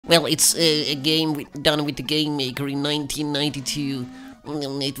Well, it's a game done with the Game Maker in 1992.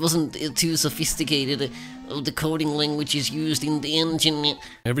 It wasn't too sophisticated. The coding languages used in the engine.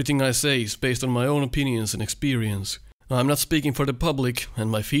 Everything I say is based on my own opinions and experience. I'm not speaking for the public, and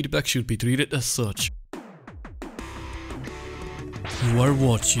my feedback should be treated as such. You are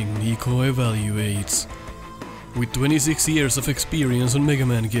watching Nico Evaluates. With 26 years of experience on Mega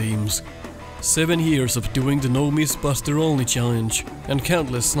Man games, 7 years of doing the No Miss Buster Only challenge, and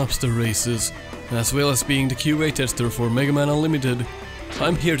countless Snupster Races, as well as being the QA tester for Mega Man Unlimited,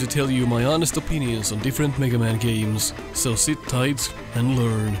 I'm here to tell you my honest opinions on different Mega Man games, so sit tight and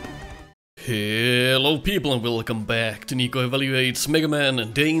learn. Hello people and welcome back to Nico Evaluates Mega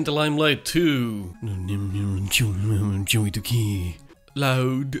Man Day in the Limelight 2. Joey the key.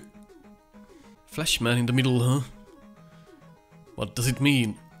 Loud. Flashman in the middle, huh? What does it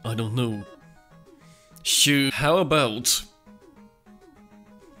mean? I don't know. Shoot, how about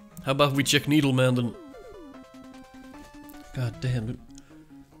we check Needleman then? God damn.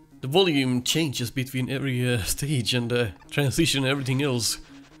 The volume changes between every stage and transition and everything else.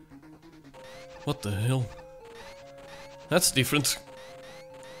 What the hell? That's different.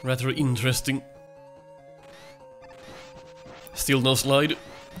 Rather interesting. Still no slide.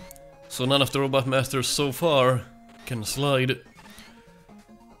 So none of the Robot Masters so far can slide.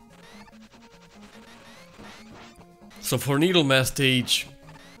 So for Needleman stage,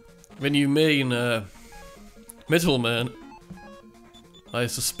 when you main Metal Man, I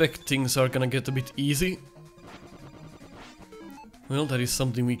suspect things are gonna get a bit easy. Well, that is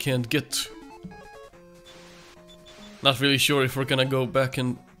something we can't get. Not really sure if we're gonna go back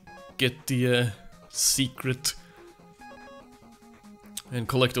and get the secret and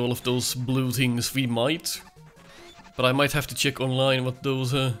collect all of those blue things. We might, but I might have to check online what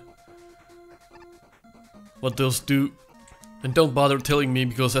those do. And don't bother telling me,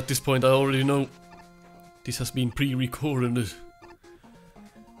 because at this point I already know. This has been pre-recorded.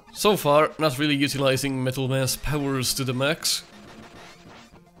 So far, not really utilizing Metal Man's powers to the max.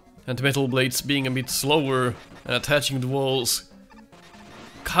 And Metal Blades being a bit slower and attaching the walls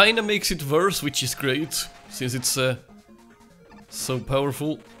kinda makes it worse, which is great, since it's so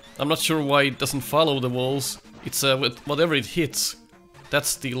powerful. I'm not sure why it doesn't follow the walls. It's whatever it hits,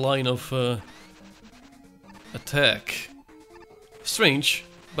 that's the line of attack. Strange,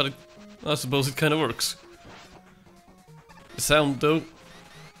 but I suppose it kinda works. The sound though,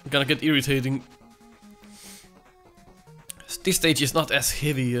 gonna get irritating. This stage is not as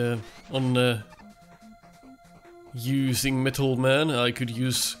heavy on using Metal Man. I could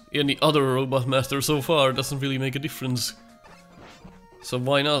use any other Robot Master so far, doesn't really make a difference. So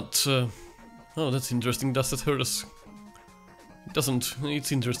why not? Oh, that's interesting. Does that hurt us? It doesn't.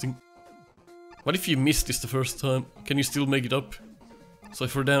 It's interesting. What if you miss this the first time? Can you still make it up? So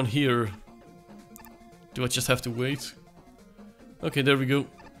if we're down here, do I just have to wait? Okay, there we go.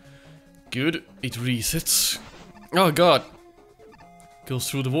 Good. It resets. Oh god! Goes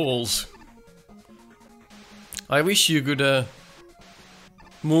through the walls. I wish you could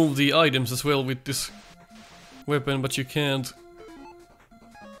move the items as well with this weapon, but you can't.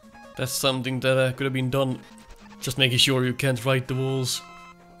 That's something that could have been done. Just making sure you can't ride the walls.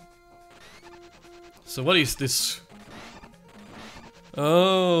 So what is this?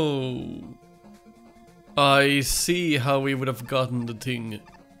 Oh, I see how we would have gotten the thing.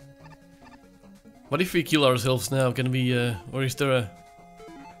 What if we kill ourselves now? Can we, or is there a...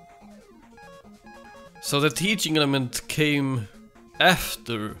 So the teaching element came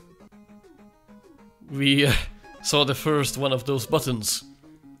after we saw the first one of those buttons.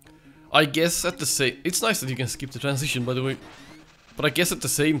 I guess at the same... It's nice that you can skip the transition, by the way. But I guess at the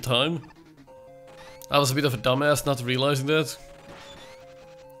same time, I was a bit of a dumbass not realizing that.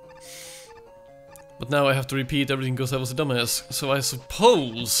 But now I have to repeat everything because I was a dumbass. So I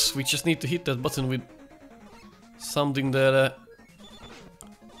suppose we just need to hit that button with something that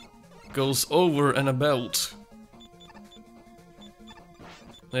goes over and about.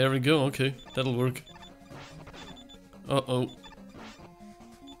 There we go, okay, that'll work. Uh-oh.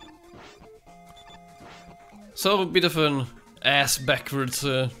 So a bit of an ass backwards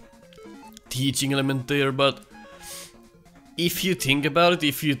teaching element there, but if you think about it,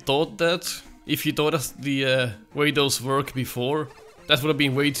 if you thought that, if you thought of the way those work before, that would have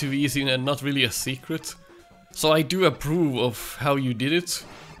been way too easy and not really a secret. So I do approve of how you did it.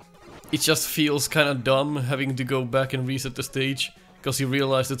 It just feels kinda dumb having to go back and reset the stage, because you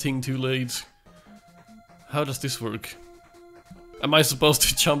realize the thing too late. How does this work? Am I supposed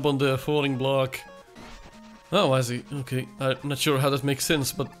to jump on the falling block? Oh, I see. Okay, I'm not sure how that makes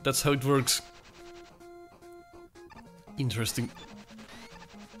sense, but that's how it works. Interesting.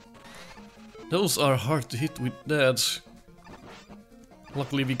 Those are hard to hit with that.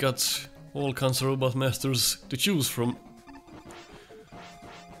 Luckily we got all kinds of robot masters to choose from.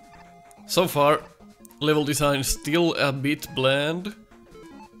 So far, level design is still a bit bland,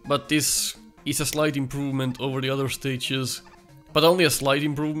 but this is a slight improvement over the other stages. But only a slight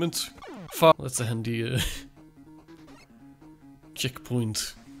improvement. That's a handy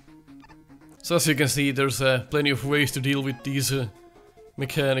checkpoint. So as you can see, there's plenty of ways to deal with these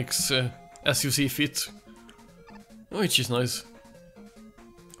mechanics as you see fit. Which is nice.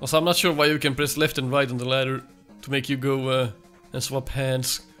 Also, I'm not sure why you can press left and right on the ladder to make you go and swap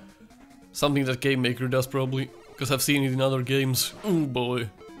hands. Something that Game Maker does probably, because I've seen it in other games. Oh boy.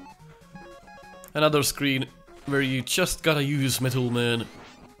 Another screen where you just gotta use Metal Man.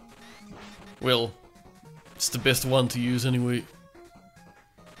 Well, it's the best one to use anyway.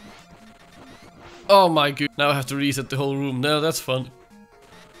 Oh my god, now I have to reset the whole room. No, that's fun.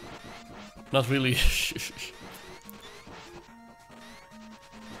 Not really.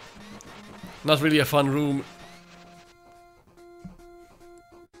 Not really a fun room.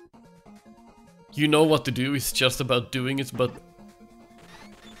 You know what to do, it's just about doing it, but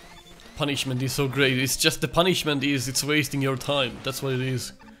punishment is so great. It's just the punishment is it's wasting your time. That's what it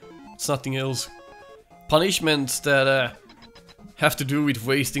is. It's nothing else. Punishments that have to do with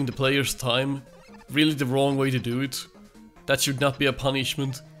wasting the player's time. Really the wrong way to do it. That should not be a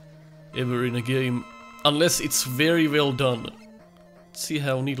punishment ever in a game. Unless it's very well done. Let's see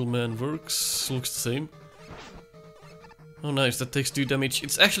how Needleman works. Looks the same. Oh nice, that takes 2 damage.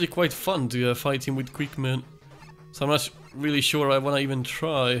 It's actually quite fun to fight him with Quickman. So I'm not really sure I wanna even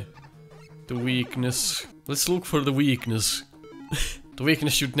try the weakness. Let's look for the weakness. The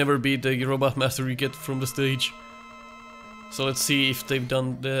weakness should never be the robot master you get from the stage. So let's see if they've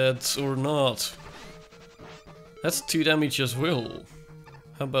done that or not. That's 2 damage as well.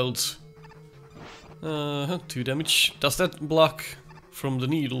 How about 2 damage? Does that block from the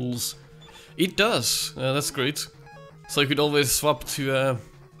needles? It does. That's great. So you could always swap to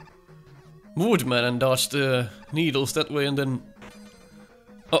Woodman and dodge the needles that way and then...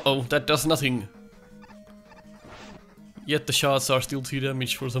 Uh-oh, that does nothing. Yet the shots are still 2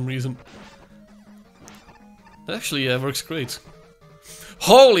 damage for some reason. That actually works great.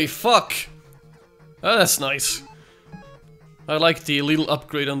 Holy fuck! Oh, that's nice. I like the little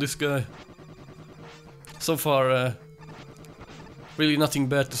upgrade on this guy. So far, really nothing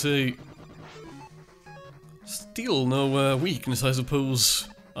bad to say. Still no weakness, I suppose.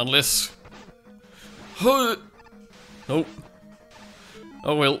 Unless... Nope.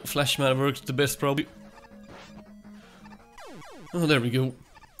 Oh well, Flashman worked the best probably. Oh, there we go.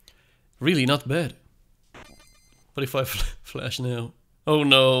 Really not bad. But if I flash now... Oh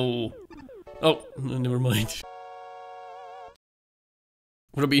no! Oh, never mind.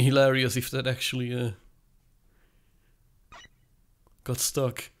 Would have been hilarious if that actually got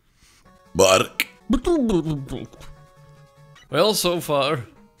stuck. Bark! Well, so far,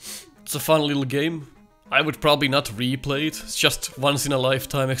 it's a fun little game. I would probably not replay it. It's just once in a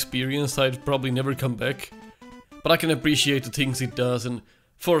lifetime experience. I'd probably never come back. But I can appreciate the things it does, and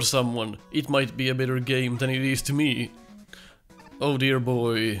for someone, it might be a better game than it is to me. Oh dear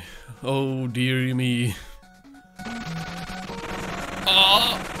boy. Oh dear me.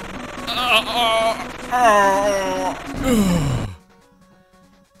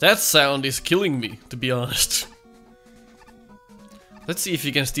 That sound is killing me, to be honest. Let's see if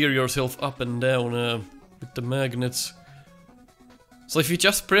you can steer yourself up and down with the magnets. So if you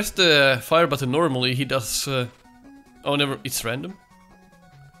just press the fire button normally, he does... oh, never, it's random?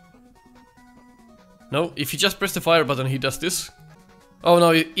 No, if you just press the fire button, he does this. Oh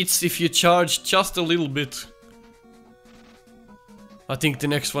no, it's if you charge just a little bit. I think the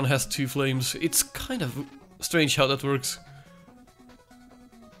next one has 2 flames. It's kind of strange how that works.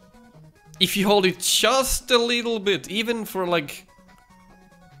 If you hold it just a little bit, even for like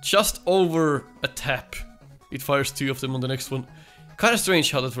just over a tap, it fires 2 of them on the next one. Kind of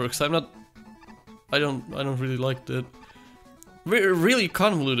strange how that works. I don't really like that. Really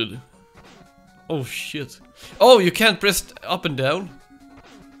convoluted. Oh shit. Oh, you can't press up and down?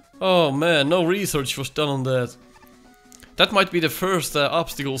 Oh man, no research was done on that. That might be the first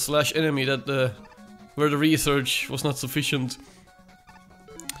obstacle / enemy that where the research was not sufficient.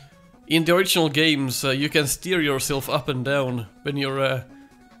 In the original games, you can steer yourself up and down when you're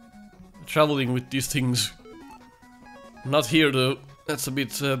traveling with these things. Not here though. That's a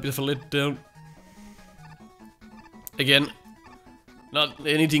bit of a letdown. Again, not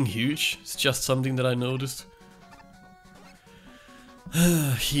anything huge. It's just something that I noticed.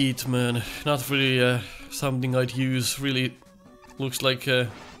 Heat, man. Not really something I'd use. Really looks like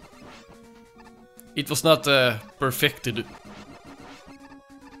it was not perfected.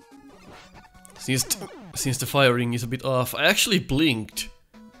 Since the firing is a bit off. I actually blinked.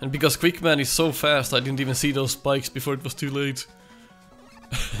 And because Quickman is so fast, I didn't even see those spikes before it was too late.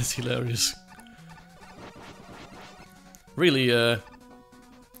 It's hilarious. Really,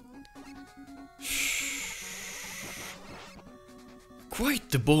 quite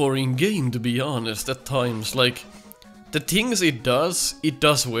the boring game, to be honest, at times. Like, the things it does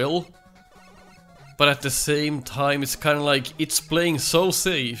well. But at the same time, it's kind of like, it's playing so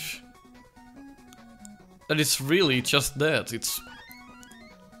safe. That it's really just that, it's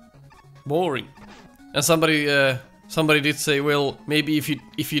boring. And somebody did say, well, maybe if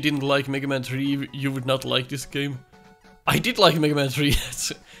you didn't like Mega Man 3, you would not like this game. I did like Mega Man 3.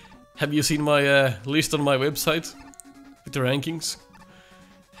 Have you seen my list on my website? With the rankings?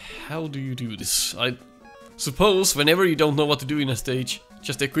 How do you do this? I suppose whenever you don't know what to do in a stage,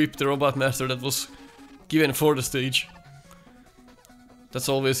 just equip the Robot Master that was given for the stage. That's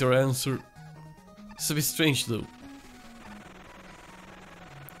always your answer. It's a bit strange though.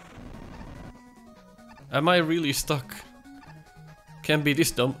 Am I really stuck? Can't be this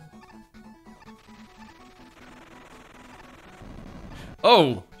dumb.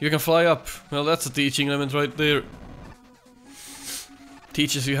 Oh! You can fly up. Well, that's a teaching element right there.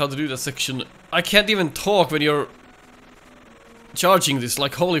 Teaches you how to do that section. I can't even talk when you're charging this,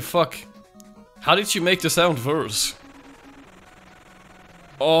 like holy fuck. How did you make the sound worse?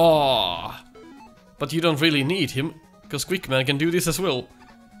 Oh! But you don't really need him, because Quickman can do this as well.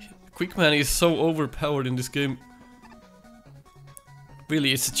 Quickman is so overpowered in this game.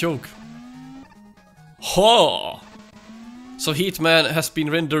 Really, it's a joke. Ha! So Heatman has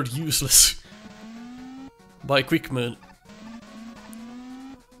been rendered useless by Quickman.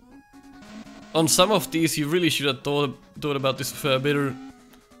 On some of these you really should have thought about this better.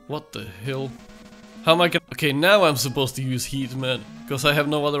 What the hell? How am I gonna... Okay, now I'm supposed to use Heatman, because I have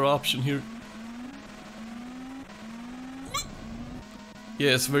no other option here.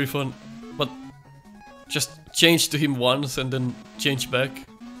 Yeah, it's very fun, but just change to him once and then change back.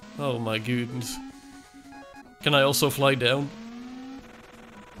 Oh my goodness. Can I also fly down?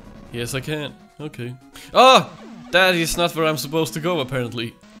 Yes, I can. Okay. Ah! That is not where I'm supposed to go,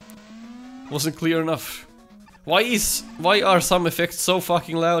 apparently. Wasn't clear enough. Why are some effects so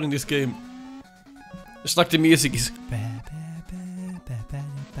fucking loud in this game? It's like the music is...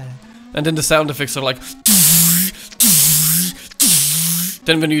 And then the sound effects are like...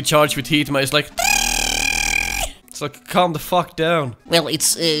 Then when you charge with Heatman, it's like... It's like, calm the fuck down. Well,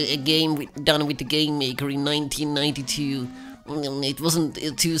 it's a game done with the Game Maker in 1992. It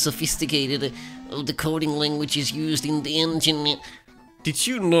wasn't too sophisticated. The coding languages used in the engine. Did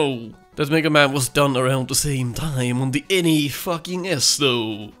you know that Mega Man was done around the same time on the NES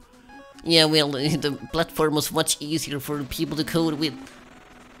though? Yeah, well, the platform was much easier for people to code with.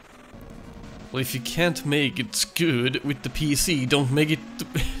 Well, if you can't make it good with the PC, don't make it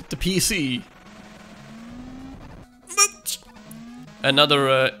the PC.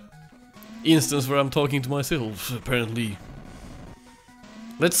 Another instance where I'm talking to myself, apparently.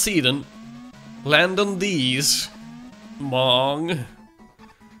 Let's see then. Land on these, Mong.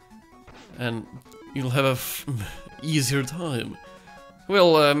 And you'll have a easier time.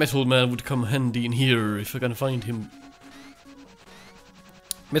 Well, Metal Man would come handy in here if I can find him.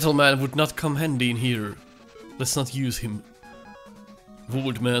 Metal Man would not come handy in here. Let's not use him.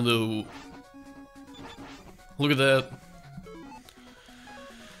 Wood Man though. Look at that.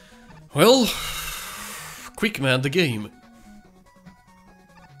 Well, Quickman the game.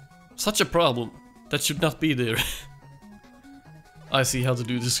 Such a problem. That should not be there. I see how to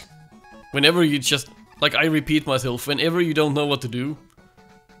do this. Whenever you just... Like, I repeat myself. Whenever you don't know what to do,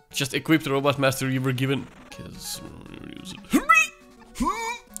 just equip the Robot Master you were given.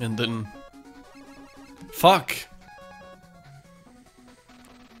 And then... Fuck!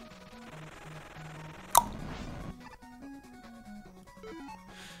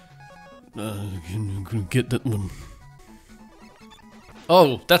 Couldn't get that one.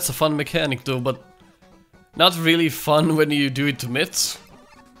 Oh, that's a fun mechanic though, but not really fun when you do it to Mets.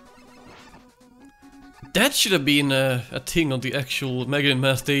 That should have been a thing on the actual Mega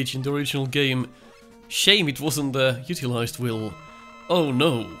Man stage in the original game. Shame it wasn't utilized well. Oh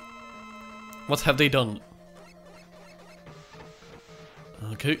no. What have they done?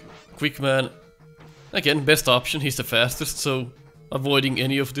 Okay, Quickman. Again, best option, he's the fastest, so avoiding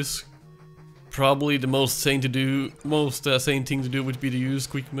any of this. Probably the most sane thing to do would be to use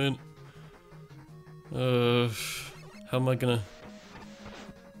Quickman. How am I gonna...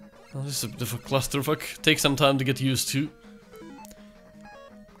 Oh, this is a bit of a clusterfuck. Takes some time to get used to.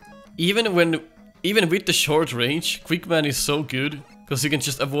 Even when even with the short range, Quickman is so good, because you can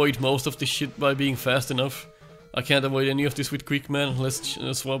just avoid most of this shit by being fast enough. I can't avoid any of this with Quickman, let's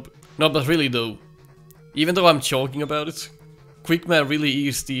swap. No, but really though, even though I'm joking about it, Quickman really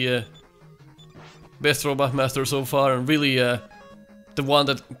is the best Robot Master so far, and really the one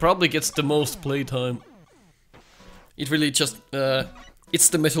that probably gets the most playtime. It really just, it's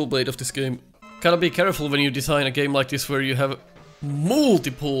the metal blade of this game. Gotta be careful when you design a game like this where you have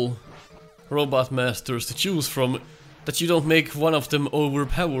multiple Robot Masters to choose from, that you don't make one of them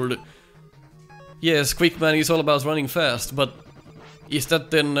overpowered. Yes, Quickman is all about running fast, but is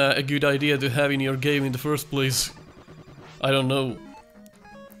that then a good idea to have in your game in the first place? I don't know.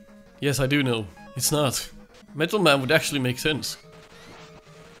 Yes, I do know. It's not. Metal Man would actually make sense.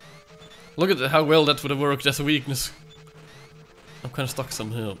 Look at how well that would have worked as a weakness. I'm kinda stuck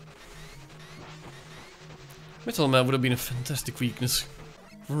somehow. Metal Man would have been a fantastic weakness.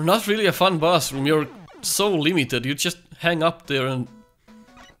 Not really a fun boss room, you're so limited, you just hang up there and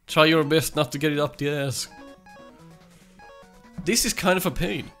try your best not to get it up the ass. This is kind of a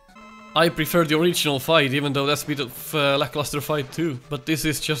pain. I prefer the original fight, even though that's a bit of a lackluster fight too, but this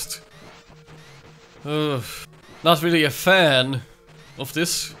is just... not really a fan of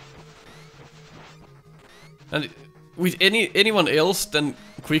this. And with anyone else than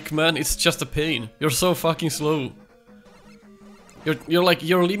Quickman, it's just a pain. You're so fucking slow.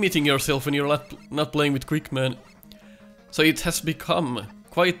 You're limiting yourself when you're not playing with Quickman. So it has become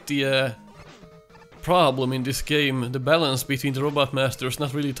quite the problem in this game. The balance between the Robot Masters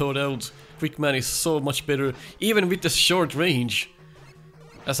not really thought out. Quickman is so much better, even with the short range.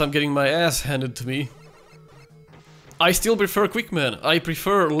 As I'm getting my ass handed to me. I still prefer Quickman. I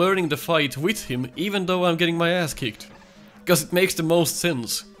prefer learning the fight with him, even though I'm getting my ass kicked. Because it makes the most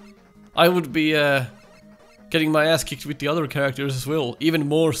sense. I would be getting my ass kicked with the other characters as well, even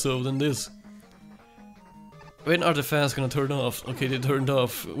more so than this. When are the fans gonna turn off? Okay, they turned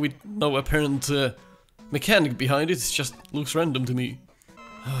off with no apparent mechanic behind it, it just looks random to me.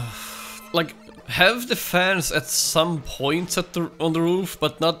 Like, have the fans at some points on the roof,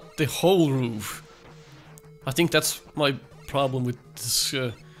 but not the whole roof. I think that's my problem with this,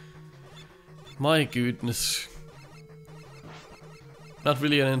 my goodness. Not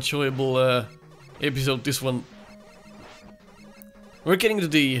really an enjoyable episode, this one. We're getting to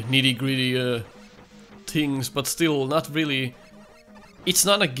the nitty-gritty things, but still not really. It's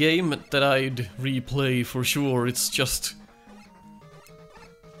not a game that I'd replay for sure, it's just...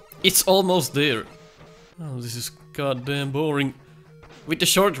 It's almost there. Oh, this is goddamn boring. With the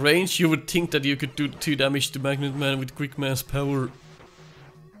short range, you would think that you could do 2 damage to Magnet Man with Quickman's power.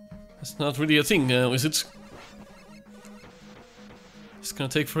 That's not really a thing now, is it? It's gonna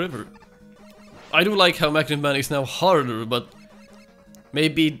take forever. I do like how Magnet Man is now harder, but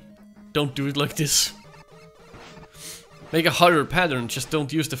maybe don't do it like this. Make a harder pattern, just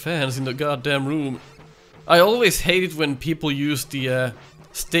don't use the fans in the goddamn room. I always hate it when people use the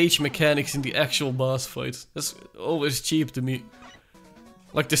stage mechanics in the actual boss fights. That's always cheap to me.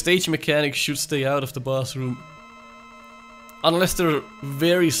 Like, the stage mechanics should stay out of the boss room. Unless they're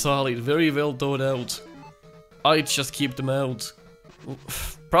very solid, very well thought out. I'd just keep them out.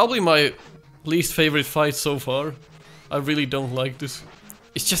 Probably my least favorite fight so far. I really don't like this.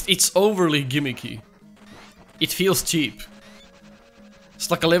 It's just, it's overly gimmicky. It feels cheap.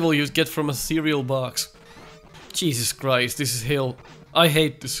 It's like a level you'd get from a cereal box. Jesus Christ, this is hell. I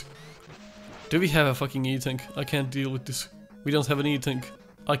hate this. Do we have a fucking E-tank? I can't deal with this. We don't have an E-tank.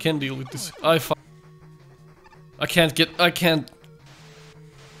 I can deal with this. I can't.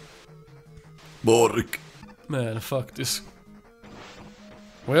 Bork. Man, fuck this.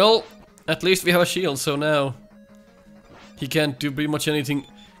 Well, at least we have a shield, so now he can't do pretty much anything.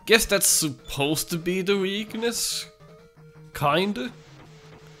 Guess that's supposed to be the weakness? Kinda.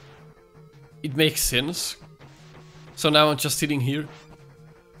 It makes sense. So now I'm just sitting here,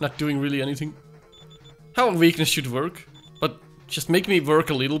 not doing really anything. How a weakness should work, but just make me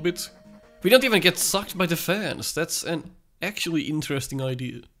work a little bit. We don't even get sucked by the fans. That's an actually interesting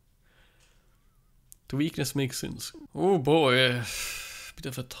idea. The weakness makes sense. Oh boy, bit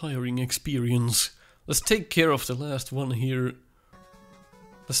of a tiring experience. Let's take care of the last one here.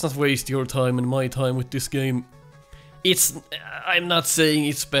 Let's not waste your time and my time with this game. I'm not saying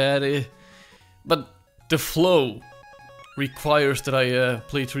it's bad, but the flow requires that I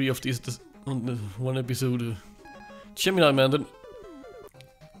play 3 of these on one episode. Gemini Man then.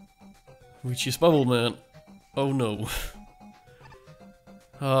 Which is Bubble Man. Oh no.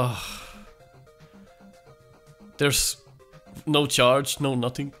 There's no charge, no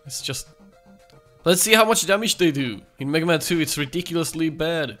nothing. It's just... Let's see how much damage they do. In Mega Man 2 it's ridiculously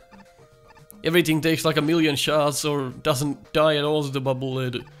bad. everything takes like a million shots or doesn't die at all to the bubble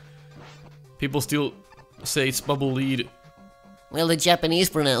lid, people still say it's bubble lead. Well, the Japanese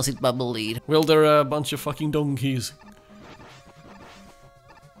pronounce it bubble lead. Well, they're a bunch of fucking donkeys.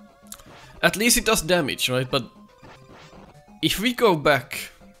 At least it does damage, right? But if we go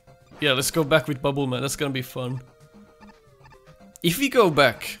back... Yeah, let's go back with Bubble Man, that's gonna be fun. If we go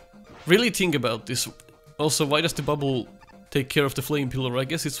back, really think about this. Also, why does the bubble take care of the flame pillar? I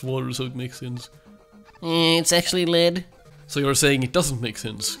guess it's water, so it makes sense. It's actually lead. So you're saying it doesn't make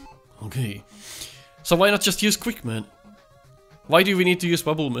sense? Okay. So why not just use Quick Man? Why do we need to use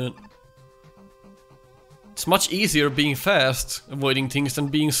Bubble Man? It's much easier being fast, avoiding things, than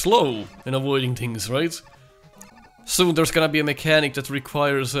being slow and avoiding things, right? Soon there's gonna be a mechanic that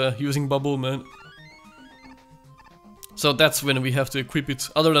requires using Bubble Man. So that's when we have to equip it.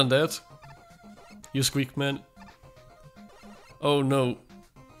 Other than that, use Quick Man. Oh no.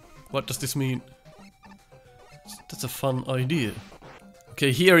 What does this mean? That's a fun idea.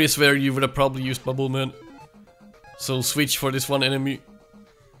 Okay, here is where you would have probably used Bubble Man. So switch for this one enemy.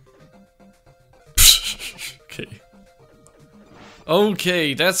 Okay.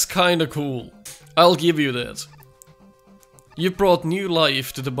 Okay, that's kinda cool. I'll give you that. You brought new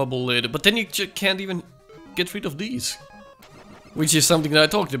life to the bubble lid, but then you can't even get rid of these. Which is something that I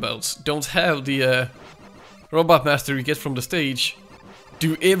talked about. Don't have the robot master you get from the stage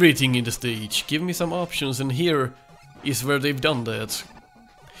do everything in the stage. Give me some options, and here is where they've done that.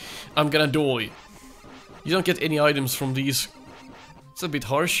 I'm gonna die. You don't get any items from these. It's a bit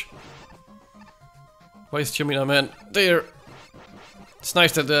harsh. Why is Gemini Man there? It's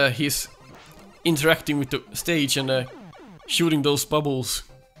nice that he's interacting with the stage and shooting those bubbles.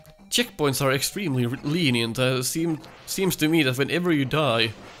 Checkpoints are extremely lenient. Seems to me that whenever you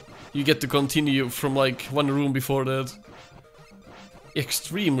die, you get to continue from like one room before that.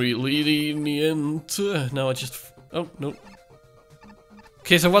 Extremely lenient. Now I just... Oh, no.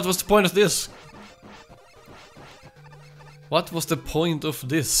 Okay, so what was the point of this? What was the point of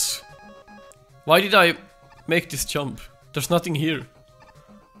this? Why did I make this jump? There's nothing here.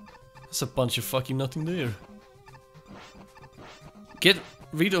 There's a bunch of fucking nothing there. Get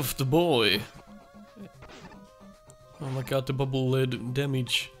rid of the boy. Oh my god, the bubble lid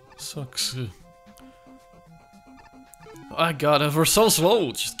damage sucks. My god, we're so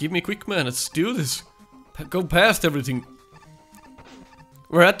slow. Just give me Quick Man, let's do this. Go past everything.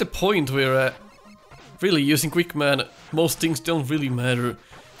 We're at the point where really using Quick Man, most things don't really matter.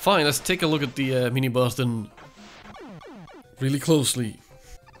 Fine, let's take a look at the mini-boss then really closely.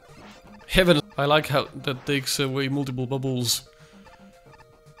 Heaven, I like how that takes away multiple bubbles.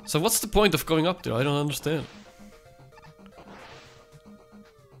 So what's the point of going up there? I don't understand.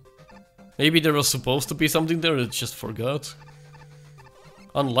 Maybe there was supposed to be something there, I just forgot.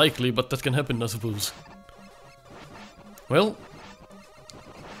 Unlikely, but that can happen, I suppose. Well,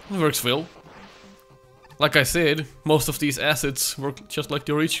 it works well. Like I said, most of these assets work just like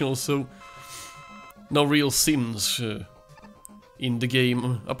the original, so no real sins in the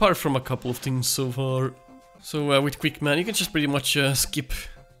game, apart from a couple of things so far. So with Quick Man, you can just pretty much skip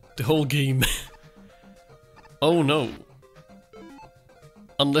the whole game. Oh no.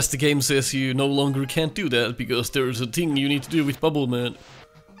 Unless the game says you no longer can't do that, because there's a thing you need to do with Bubble Man.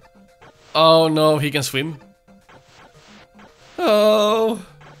 Oh no, he can swim. Oh,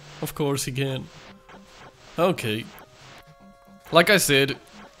 of course he can. Okay. Like I said,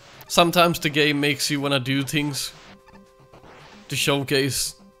 sometimes the game makes you wanna do things to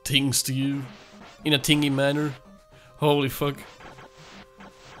showcase things to you in a thingy manner. Holy fuck.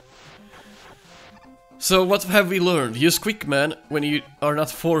 So what have we learned? Use Quick Man when you are not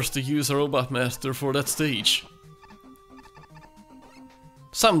forced to use a Robot Master for that stage.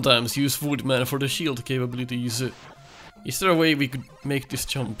 Sometimes use Woodman for the shield capabilities. Is there a way we could make this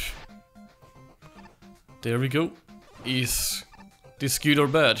jump? There we go. Is this good or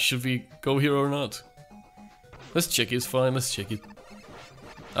bad? Should we go here or not? Let's check it, fine, let's check it.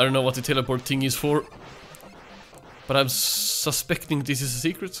 I don't know what the teleport thing is for, but I'm suspecting this is a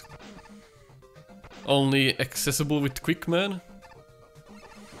secret. Only accessible with Quick Man.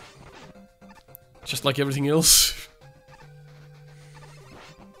 Just like everything else.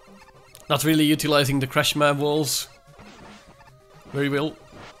 Not really utilizing the Crash Man walls very well.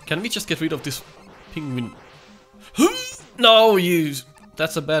 Can we just get rid of this penguin? No, you...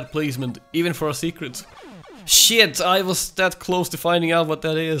 That's a bad placement, even for a secret. Shit, I was that close to finding out what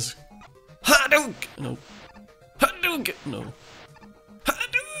that is. Hadouken! No. Hadouken! No.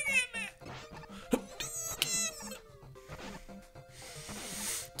 Hadouken! Hadouken!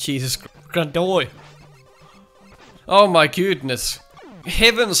 Jesus Christ, boy. Oh my goodness.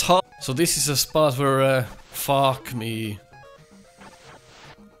 Heavens, so this is a spot where, fuck me.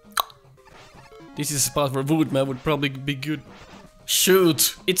 This is a spot where Woodman would probably be good.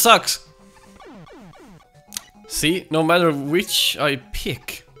 Shoot! It sucks! See, no matter which I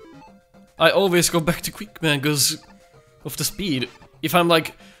pick, I always go back to Quickman because of the speed. If I'm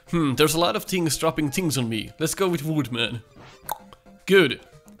like, there's a lot of things dropping things on me, let's go with Woodman. Good.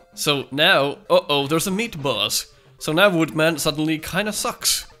 So now, uh-oh, there's a meat boss. So now Woodman suddenly kinda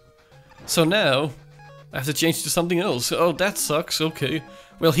sucks. So now, I have to change to something else. Oh, that sucks, okay.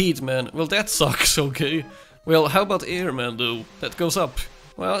 Well, Heatman, well that sucks, okay. Well, how about Airman though? That goes up.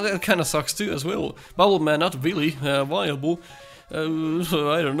 Well, that kinda sucks too as well. Bubbleman, not really viable. I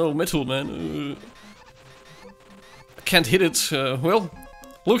don't know, Metalman. Can't hit it, well,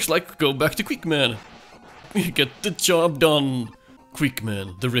 looks like go back to Quickman. Get the job done.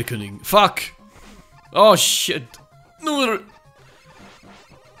 Quickman, the reckoning. Fuck! Oh shit! No!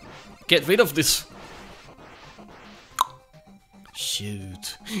 Get rid of this!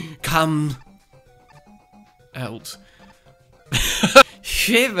 Shoot. Come! Out.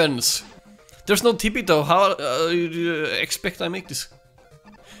 Heavens! There's no tippy though, how you expect I make this?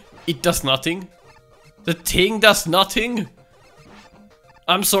 It does nothing? The thing does nothing?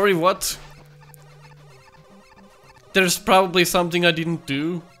 I'm sorry, what? There's probably something I didn't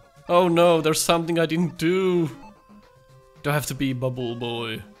do. Oh no, there's something I didn't do. Do I have to be Bubble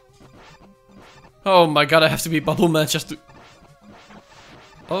Boy? Oh my god, I have to be Bubble Man just to...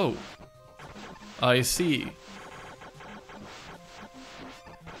 Oh. I see.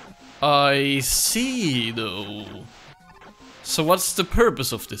 I see, though. So what's the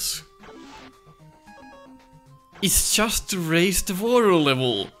purpose of this? It's just to raise the water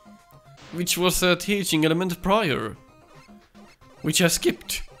level, which was a teaching element prior, which I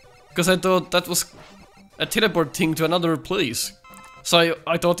skipped, because I thought that was a teleport thing to another place. So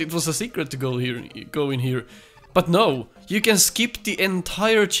I thought it was a secret to go in here. But no, you can skip the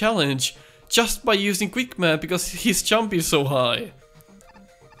entire challenge just by using Quickman because his jump is so high.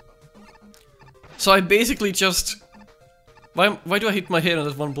 So I basically just... Why do I hit my head on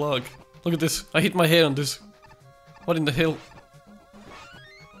that one block? Look at this, I hit my head on this. What in the hell?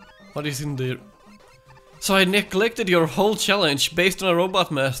 What is in there? So I neglected your whole challenge based on a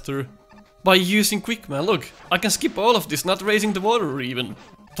Robot Master by using Quickman. Look, I can skip all of this, not raising the water even.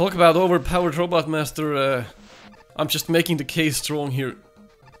 Talk about overpowered Robot Master, I'm just making the case strong here.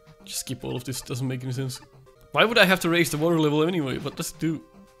 Just skip all of this, doesn't make any sense. Why would I have to raise the water level anyway? What does it do?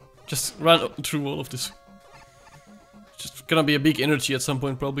 Just run through all of this. Just gonna be a big energy at some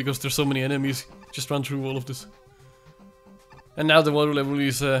point probably because there's so many enemies. Just run through all of this. And now the water level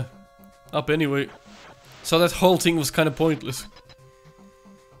is up anyway. So that whole thing was kind of pointless.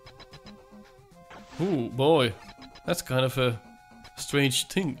 Ooh, boy. That's kind of a strange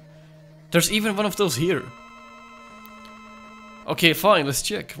thing. There's even one of those here. Okay, fine, let's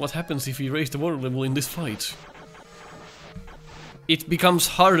check. What happens if we raise the water level in this fight? It becomes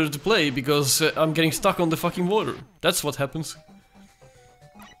harder to play because I'm getting stuck on the fucking water. That's what happens.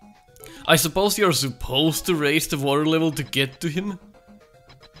 I suppose you're supposed to raise the water level to get to him.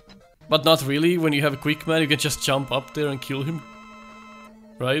 But not really, when you have a Quickman you can just jump up there and kill him.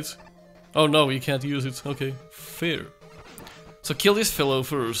 Right? Oh no, you can't use it. Okay, fair. So kill this fellow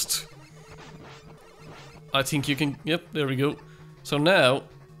first. I think you can... Yep, there we go. So now,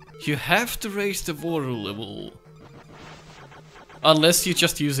 you have to raise the water level. Unless you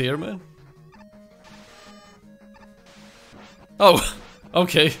just use Airman. Oh,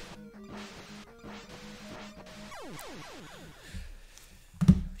 okay.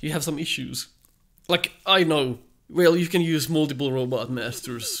 You have some issues. Like, I know. Well, you can use multiple Robot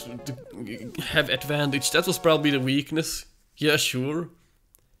Masters to have advantage. That was probably the weakness. Yeah, sure.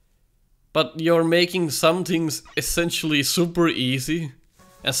 But you're making some things essentially super easy,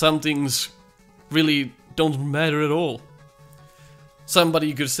 and some things really don't matter at all.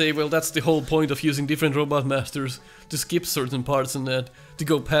 Somebody could say, well, that's the whole point of using different Robot Masters, to skip certain parts and that, to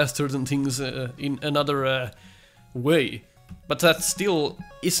go past certain things in another way. But that still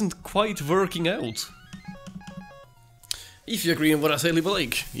isn't quite working out. If you agree on what I say, leave a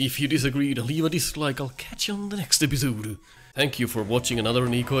like. If you disagree, then leave a dislike. I'll catch you on the next episode. Thank you for watching another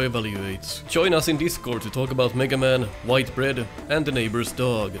Nico Evaluates. Join us in Discord to talk about Mega Man, White Bread, and the neighbor's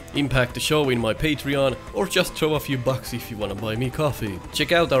dog. Impact the show in my Patreon, or just throw a few bucks if you wanna buy me coffee.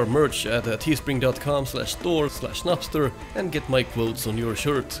 Check out our merch at teespring.com/store/Snupster and get my quotes on your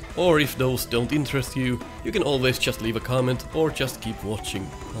shirt. Or if those don't interest you, you can always just leave a comment or just keep watching.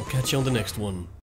 I'll catch you on the next one.